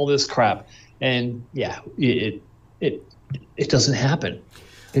and all this crap. And yeah, it doesn't happen.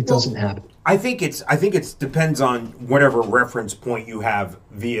 It doesn't happen. I think it depends on whatever reference point you have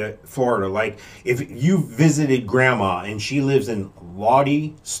via Florida. Like if you visited Grandma and she lives in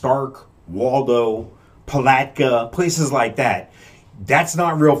Lottie, Stark, Waldo, Palatka, places like that, that's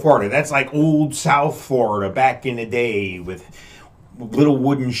not real Florida. That's like old South Florida back in the day with little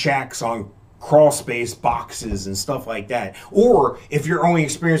wooden shacks on crawl space boxes and stuff like that. Or if your only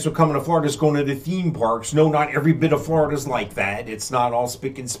experience with coming to Florida is going to the theme parks, no, not every bit of Florida's like that. It's not all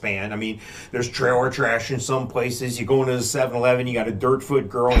spick and span. I mean, there's trailer trash in some places. You go into the 7-Eleven, you got a dirtfoot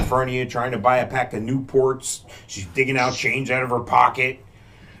girl in front of you trying to buy a pack of Newports. She's digging out change out of her pocket.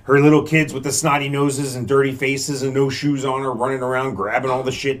 Her little kids with the snotty noses and dirty faces and no shoes on are running around grabbing all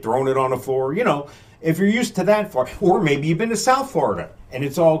the shit, throwing it on the floor. If you're used to that Florida, or maybe you've been to South Florida and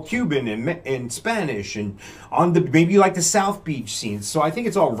it's all Cuban and Spanish and maybe you like the South Beach scenes. So I think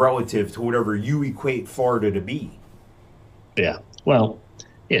it's all relative to whatever you equate Florida to be. Yeah. Well,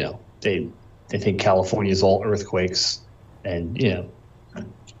 they think California is all earthquakes, and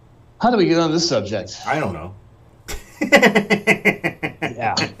how do we get on this subject? I don't know.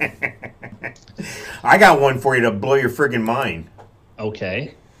 Yeah. I got one for you to blow your friggin' mind.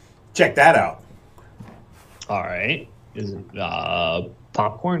 Okay. Check that out. All right. Is it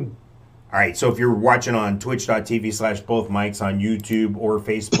popcorn? All right. So if you're watching on twitch.tv/bothmics on YouTube or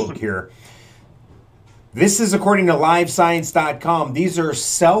Facebook here, this is according to livescience.com. These are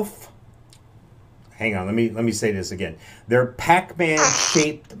hang on, let me say this again. They're Pac-Man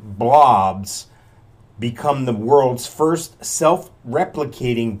shaped blobs become the world's first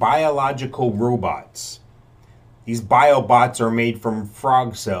self-replicating biological robots. These biobots are made from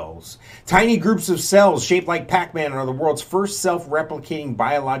frog cells. Tiny groups of cells shaped like Pac-Man are the world's first self-replicating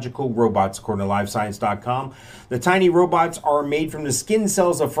biological robots, according to LiveScience.com. The tiny robots are made from the skin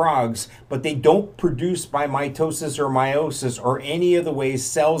cells of frogs, but they don't produce by mitosis or meiosis or any of the ways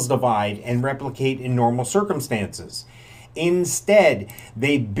cells divide and replicate in normal circumstances. Instead,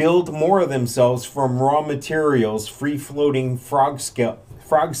 they build more of themselves from raw materials, free-floating frog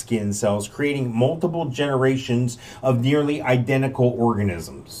skin cells, creating multiple generations of nearly identical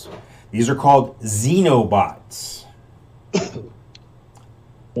organisms. These are called xenobots.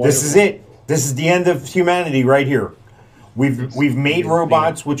 This is it. This is the end of humanity right here. We've made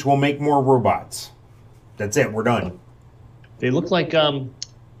robots, which will make more robots. That's it. We're done. They look like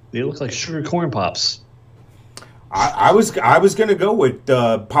sugar corn pops. I was gonna go with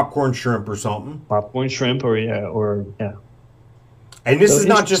popcorn shrimp or something. Popcorn shrimp, or yeah. And this is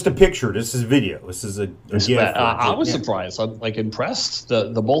not just a picture. This is video. This is a GIF. I was surprised. I'm impressed.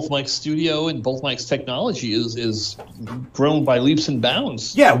 The Both Mike's studio and Both Mike's technology is grown by leaps and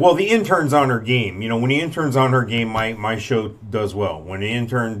bounds. Yeah, well, the intern's on her game. You know, when the intern's on her game, my show does well. When the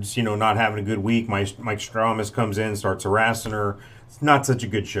intern's, not having a good week, Mike Stramus comes in, starts harassing her. It's not such a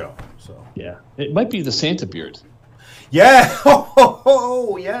good show. So yeah, it might be the Santa beard. Yeah.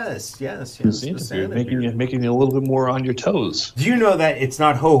 Oh, yes. The Santa beard, making you a little bit more on your toes. Do you know that it's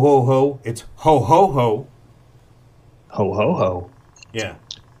not ho ho ho? It's ho ho ho. Ho ho ho. Yeah.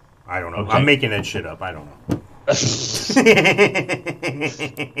 I don't know. Okay. I'm making that shit up. I don't know.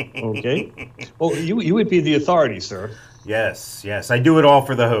 Okay. Well, you would be the authority, sir. Yes. I do it all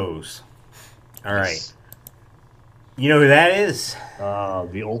for the hose. All right. You know who that is?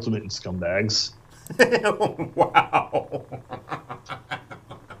 The ultimate in scumbags. Wow.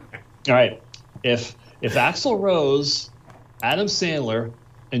 All right. If Axl Rose, Adam Sandler,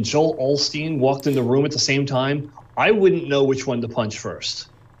 and Joel Osteen walked in the room at the same time, I wouldn't know which one to punch first.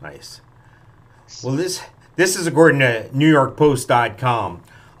 Nice. Well, this is according to NewYorkPost.com.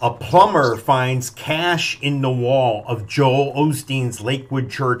 A plumber finds cash in the wall of Joel Osteen's Lakewood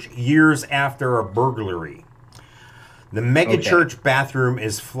Church years after a burglary. The mega church bathroom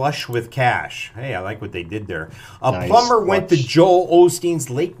is flush with cash. Hey, I like what they did there. A plumber went to Joel Osteen's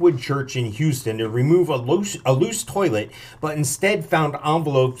Lakewood Church in Houston to remove a loose toilet, but instead found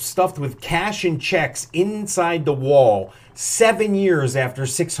envelopes stuffed with cash and checks inside the wall 7 years after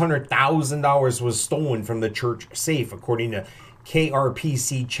 $600,000 was stolen from the church safe, according to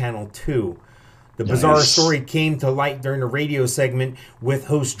KRPC Channel 2. The bizarre story came to light during a radio segment with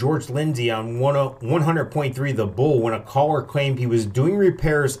host George Lindsay on 100.3 The Bull when a caller claimed he was doing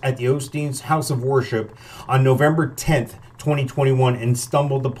repairs at the Osteen's House of Worship on November 10th, 2021 and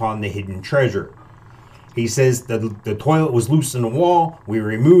stumbled upon the hidden treasure. He says the toilet was loose in the wall. We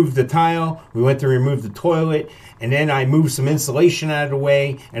removed the tile. We went to remove the toilet. And then I moved some insulation out of the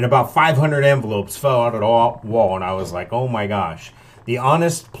way. And about 500 envelopes fell out of the wall. And I was like, oh my gosh. The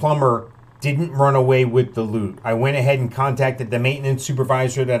honest plumber didn't run away with the loot. I went ahead and contacted the maintenance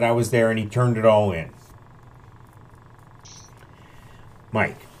supervisor that I was there, and he turned it all in.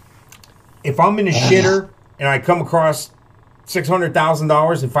 Mike, if I'm in a shitter and I come across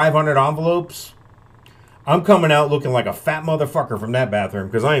 $600,000 and 500 envelopes, I'm coming out looking like a fat motherfucker from that bathroom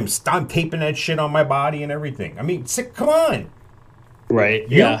because I'm taping that shit on my body and everything. I mean, come on. Right.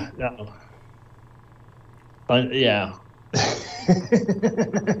 Yeah. No. Yeah.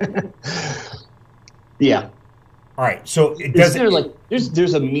 Yeah. All right. So it doesn't.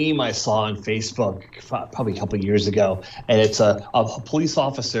 There's a meme I saw on Facebook probably a couple of years ago, and it's a police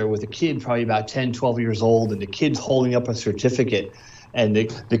officer with a kid probably about 10, 12 years old, and the kid's holding up a certificate, and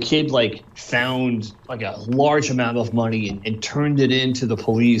the kid found a large amount of money and turned it into the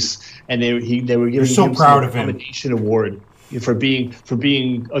police, and they were giving him so proud of him. A commendation award for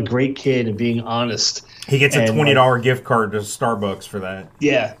being a great kid and being honest. He gets a $20 gift card to Starbucks for that.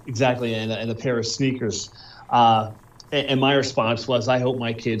 Yeah, exactly, and a pair of sneakers. And my response was, I hope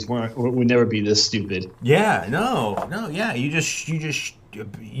my kids would never be this stupid. Yeah, no, yeah. You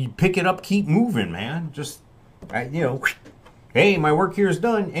pick it up, keep moving, man. Hey, my work here is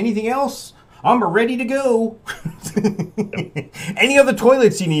done. Anything else? I'm ready to go. Any other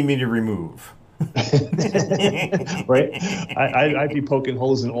toilets you need me to remove? Right? I'd be poking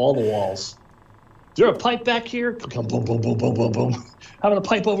holes in all the walls. Is there a pipe back here? Boom, boom, boom, boom, boom, boom, boom. How about a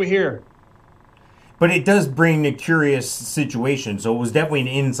pipe over here? But it does bring a curious situation. So it was definitely an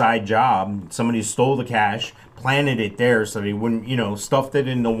inside job. Somebody stole the cash, planted it there so they wouldn't, stuffed it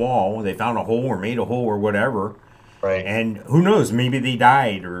in the wall. They found a hole or made a hole or whatever. Right. And who knows? Maybe they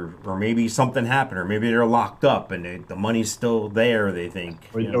died, or maybe something happened, or maybe they're locked up and the money's still there. They think,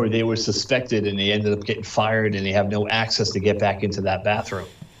 or they were suspected and they ended up getting fired, and they have no access to get back into that bathroom.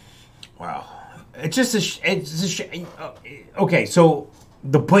 Wow, it's just okay. So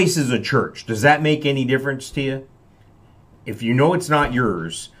the place is a church. Does that make any difference to you? If you know it's not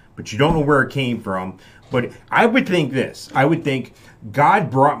yours, but you don't know where it came from. But I would think this. I would think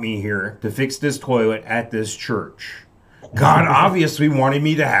God brought me here to fix this toilet at this church. God obviously wanted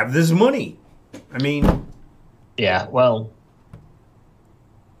me to have this money. I mean... Yeah, well...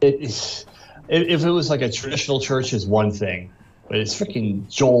 if it was like a traditional church is one thing. But it's freaking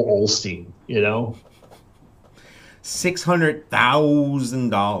Joel Osteen, you know?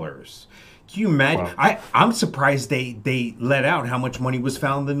 $600,000. Can you imagine? Wow. I'm surprised they let out how much money was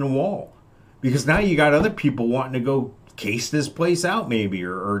found in the wall. Because now you got other people wanting to go case this place out maybe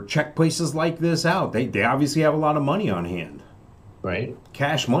or check places like this out. They obviously have a lot of money on hand. Right.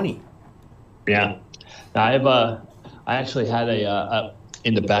 Cash money. Yeah. Now I actually had a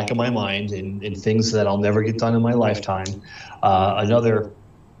in the back of my mind in things that I'll never get done in my lifetime, another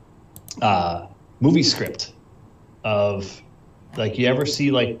movie script of, like, you ever see,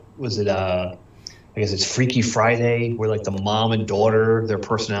 like, was it I guess it's Freaky Friday, where like the mom and daughter, their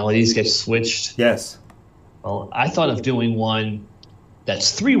personalities get switched. Yes. Well, I thought of doing one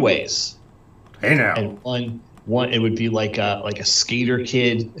that's 3 ways. Hey now. And one it would be like a skater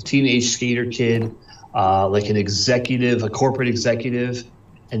kid, a teenage skater kid, like an executive, a corporate executive,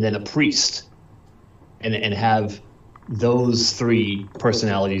 and then a priest, and have those 3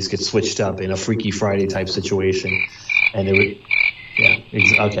 personalities get switched up in a Freaky Friday type situation, and it would. Yeah.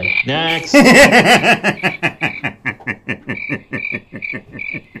 Okay. Next.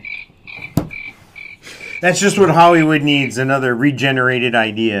 That's just what Hollywood needs, another regenerated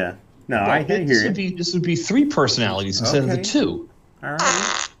idea. No, I hear you. This would be 3 personalities instead of the 2. All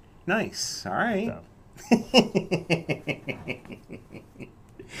right. Nice. All right. So.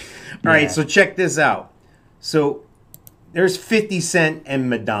 All right, so check this out. So there's 50 Cent and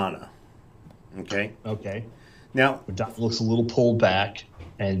Madonna. Okay? Okay. Now, Madonna looks a little pulled back,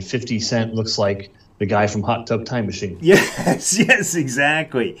 and 50 Cent looks like the guy from Hot Tub Time Machine. Yes,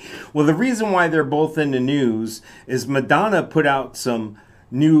 exactly. Well, the reason why they're both in the news is Madonna put out some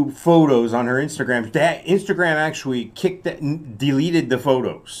new photos on her Instagram. That Instagram actually deleted the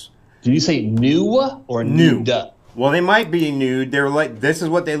photos. Did you say new or nude? Well, they might be nude. They're like, this is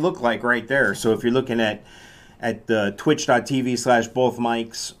what they look like right there. So if you're looking at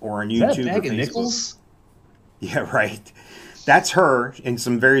twitch.tv/bothmics or on YouTube is that a bag or of Facebook. nickels? Yeah, right. That's her in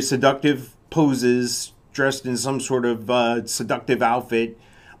some very seductive poses, dressed in some sort of seductive outfit,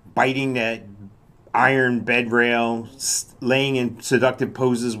 biting that iron bed rail, laying in seductive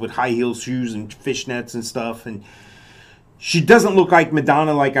poses with high heel shoes and fishnets and stuff. And she doesn't look like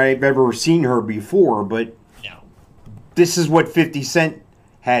Madonna like I've ever seen her before, but this is what 50 Cent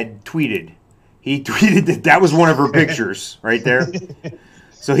had tweeted. He tweeted that was one of her pictures right there.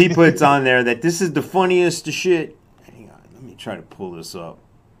 So he puts on there that this is the funniest shit. Hang on, let me try to pull this up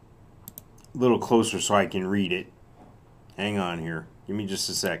a little closer so I can read it. Hang on here. Give me just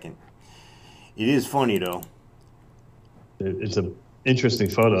a second. It is funny, though. It's an interesting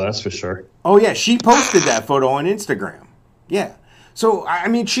photo, that's for sure. Oh, yeah. She posted that photo on Instagram. Yeah. So, I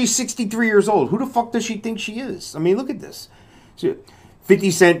mean, she's 63 years old. Who the fuck does she think she is? I mean, look at this.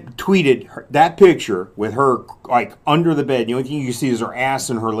 50 Cent tweeted that picture with her, like, under the bed. The only thing you can see is her ass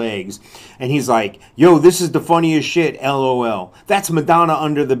and her legs. And he's like, yo, this is the funniest shit, LOL. That's Madonna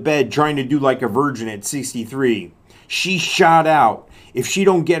under the bed trying to do like a virgin at 63. She shot out. If she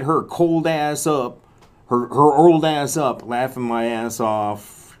don't get her cold ass up, her old ass up, laughing my ass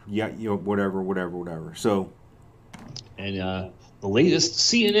off, yeah, you know, whatever. So. And the latest,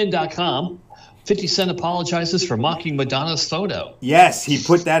 CNN.com, 50 Cent apologizes for mocking Madonna's photo. Yes, he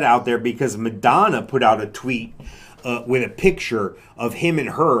put that out there because Madonna put out a tweet with a picture of him and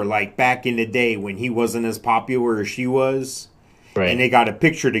her, like back in the day when he wasn't as popular as she was. Right. And they got a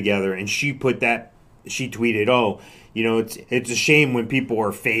picture together, and she tweeted, oh, you know, it's a shame when people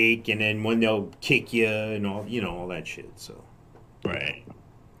are fake, and then when they'll kick you and all, you know, all that shit. So, right.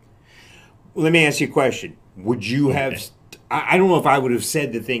 Well, let me ask you a question. Would you have? I don't know if I would have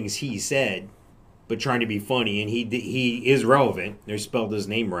said the things he said, but trying to be funny, and he is relevant. They spelled his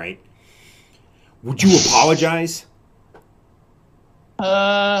name right. Would you apologize?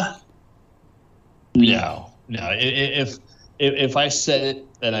 No. If I said it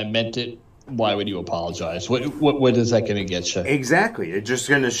and I meant it, why would you apologize? What is that going to get you? Exactly. It's just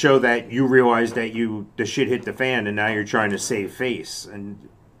going to show that you realize that the shit hit the fan, and now you're trying to save face. And,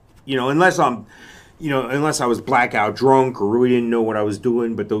 you know, unless I'm, unless I was blackout drunk or really didn't know what I was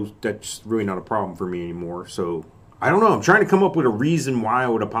doing, but that's really not a problem for me anymore. So I don't know. I'm trying to come up with a reason why I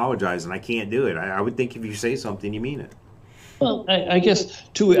would apologize, and I can't do it. I would think if you say something, you mean it. Well, I guess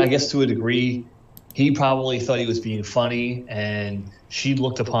to a degree, he probably thought he was being funny, and she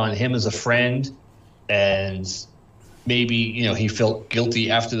looked upon him as a friend, and maybe he felt guilty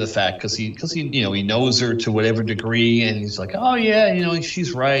after the fact because he knows her to whatever degree, and he's like, oh yeah,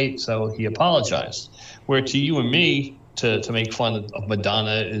 she's right, so he apologized. Where to you and me, to make fun of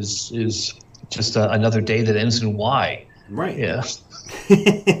Madonna is just another day that ends in Y. Right. Yeah.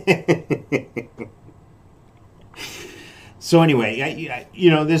 So anyway,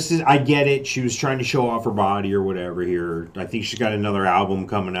 I get it. She was trying to show off her body or whatever here. I think she's got another album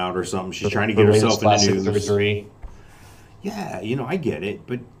coming out or something. She's trying to get herself in the news. Surgery. Yeah, I get it,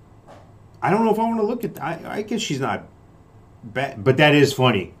 but I don't know if I want to look at. I guess she's not bad, but that is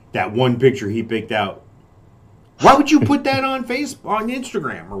funny. That one picture he picked out. Why would you put that on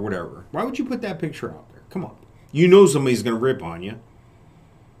Instagram or whatever? Why would you put that picture out there? Come on, somebody's going to rip on you.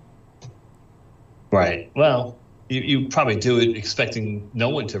 Right. Well, you probably do it expecting no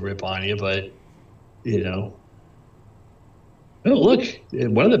one to rip on you, but Oh, look!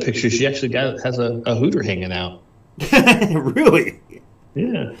 One of the pictures she actually has a hooter hanging out. Really?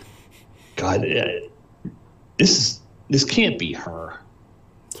 Yeah. God, this can't be her.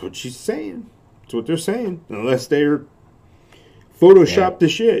 That's what she's saying. That's what they're saying. Unless they're photoshopped the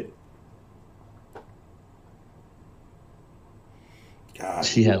shit. God.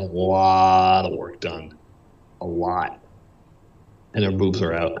 She had a lot of work done. A lot. And her boobs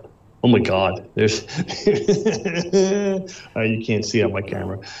are out. Oh my God. There's you can't see on my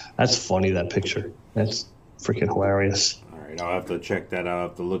camera. That's funny, that picture. That's freaking hilarious. All right, I'll have to check that out. I'll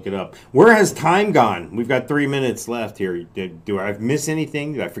have to look it up. Where has time gone? We've got 3 minutes left here. Do I miss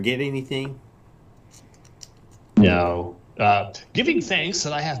anything? Did I forget anything? No. Giving thanks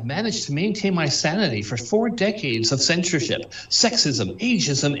that I have managed to maintain my sanity for 4 decades of censorship, sexism,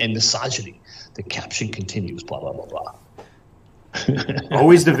 ageism, and misogyny. The caption continues, blah, blah, blah, blah.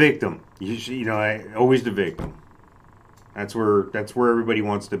 Always the victim. Always the victim. That's where everybody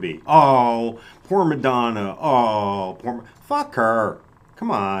wants to be. Oh, poor Madonna. Oh, fuck her. Come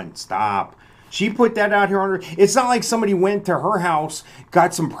on, stop. She put that out here on her. It's not like somebody went to her house,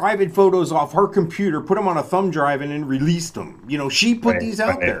 got some private photos off her computer, put them on a thumb drive, and then released them. She put these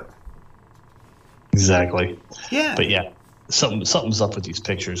out there. Exactly. Yeah. But yeah, something's up with these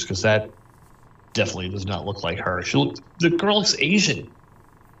pictures because that definitely does not look like her. The girl looks Asian.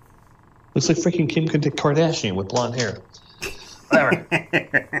 Looks like freaking Kim Kardashian with blonde hair. Whatever.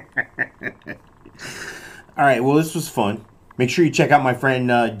 All right. Well, this was fun. Make sure you check out my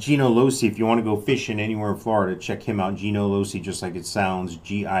friend Gino Losi if you want to go fishing anywhere in Florida. Check him out, Gino Losi, just like it sounds,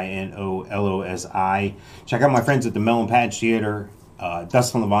 Ginolosi. Check out my friends at the Melon Patch Theater.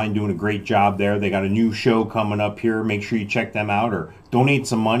 Dustin Levine doing a great job there. They got a new show coming up here. Make sure you check them out or donate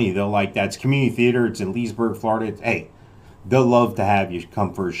some money. They'll like that. It's community theater. It's in Leesburg, Florida. Hey, they'll love to have you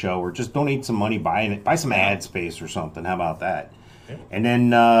come for a show or just donate some money, buy some ad space or something. How about that? Yeah. And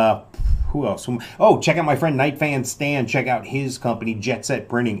then who else? Oh, check out my friend Night Fan Stan. Check out his company, Jet Set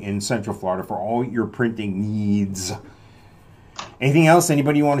Printing in Central Florida for all your printing needs. Anything else?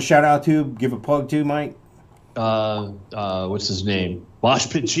 Anybody you want to shout out to? Give a plug to, Mike? What's his name? Mosh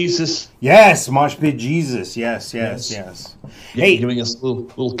Pit Jesus. Yes, Mosh Pit Jesus. Yes. Hey, giving us a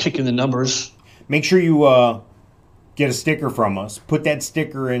little kick in the numbers. Make sure you get a sticker from us. Put that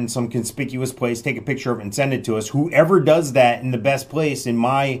sticker in some conspicuous place. Take a picture of it and send it to us. Whoever does that in the best place, in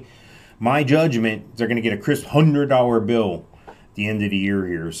my judgment, they're going to get a crisp $100 bill at the end of the year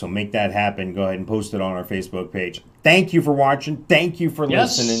here. So make that happen. Go ahead and post it on our Facebook page. Thank you for watching. Thank you for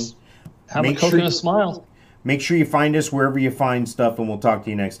listening. Have a Coke and a smile. Make sure you find us wherever you find stuff, and we'll talk to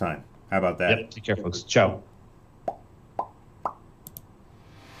you next time. How about that? Yep. Take care, folks. Ciao.